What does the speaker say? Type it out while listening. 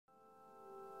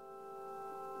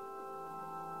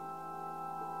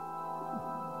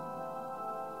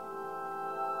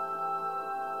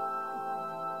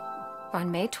On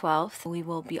May 12th, we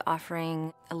will be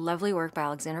offering a lovely work by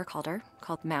Alexander Calder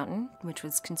called Mountain, which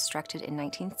was constructed in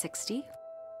 1960.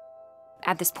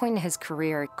 At this point in his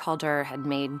career, Calder had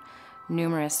made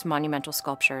numerous monumental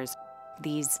sculptures.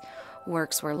 These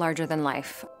works were larger than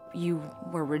life. You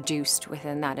were reduced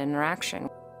within that interaction,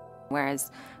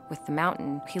 whereas with the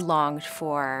Mountain, he longed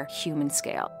for human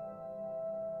scale.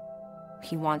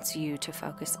 He wants you to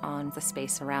focus on the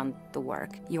space around the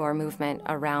work. Your movement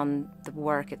around the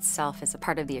work itself is a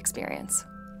part of the experience.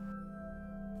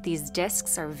 These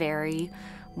discs are very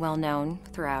well known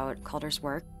throughout Calder's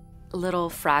work.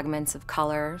 Little fragments of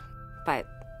color, but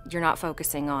you're not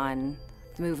focusing on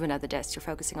the movement of the disc, you're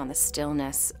focusing on the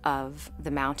stillness of the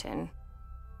mountain.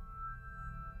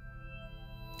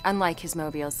 Unlike his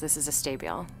mobiles, this is a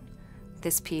stabile.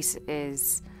 This piece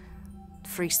is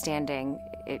freestanding.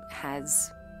 It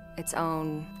has its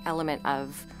own element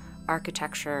of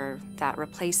architecture that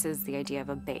replaces the idea of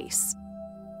a base.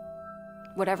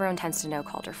 What everyone tends to know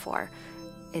Calder for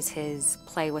is his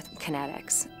play with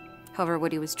kinetics. However,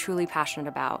 what he was truly passionate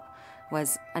about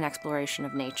was an exploration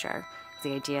of nature,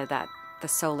 the idea that the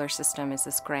solar system is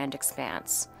this grand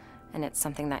expanse, and it's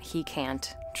something that he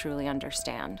can't truly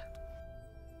understand.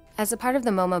 As a part of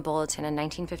the MoMA Bulletin in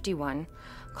 1951,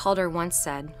 Calder once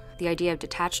said, "The idea of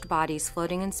detached bodies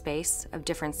floating in space, of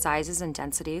different sizes and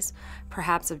densities,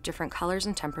 perhaps of different colors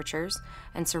and temperatures,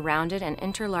 and surrounded and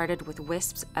interlarded with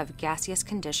wisps of gaseous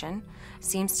condition,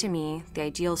 seems to me the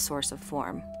ideal source of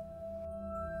form."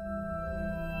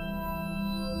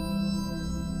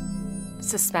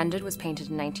 Suspended was painted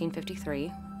in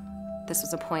 1953. This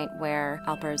was a point where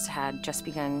Alpers had just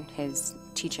begun his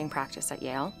teaching practice at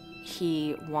Yale.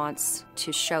 He wants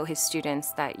to show his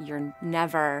students that you're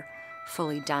never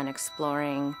fully done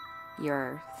exploring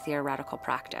your theoretical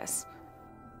practice.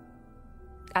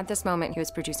 At this moment, he was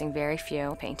producing very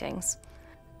few paintings,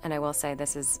 and I will say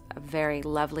this is a very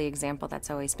lovely example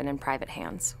that's always been in private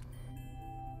hands.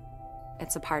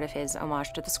 It's a part of his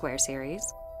Homage to the Square series.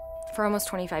 For almost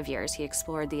 25 years, he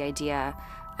explored the idea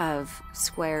of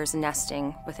squares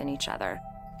nesting within each other.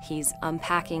 He's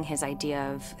unpacking his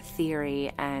idea of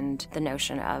theory and the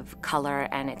notion of color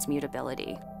and its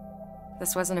mutability.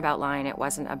 This wasn't about line, it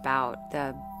wasn't about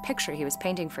the picture he was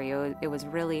painting for you, it was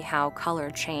really how color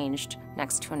changed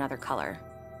next to another color.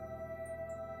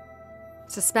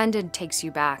 Suspended takes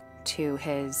you back to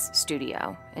his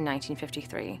studio in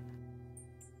 1953.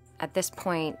 At this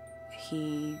point,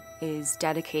 he is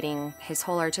dedicating his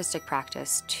whole artistic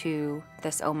practice to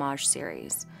this homage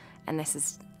series, and this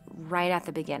is right at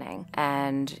the beginning,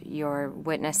 and you're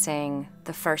witnessing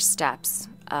the first steps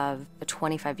of a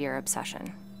 25-year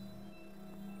obsession.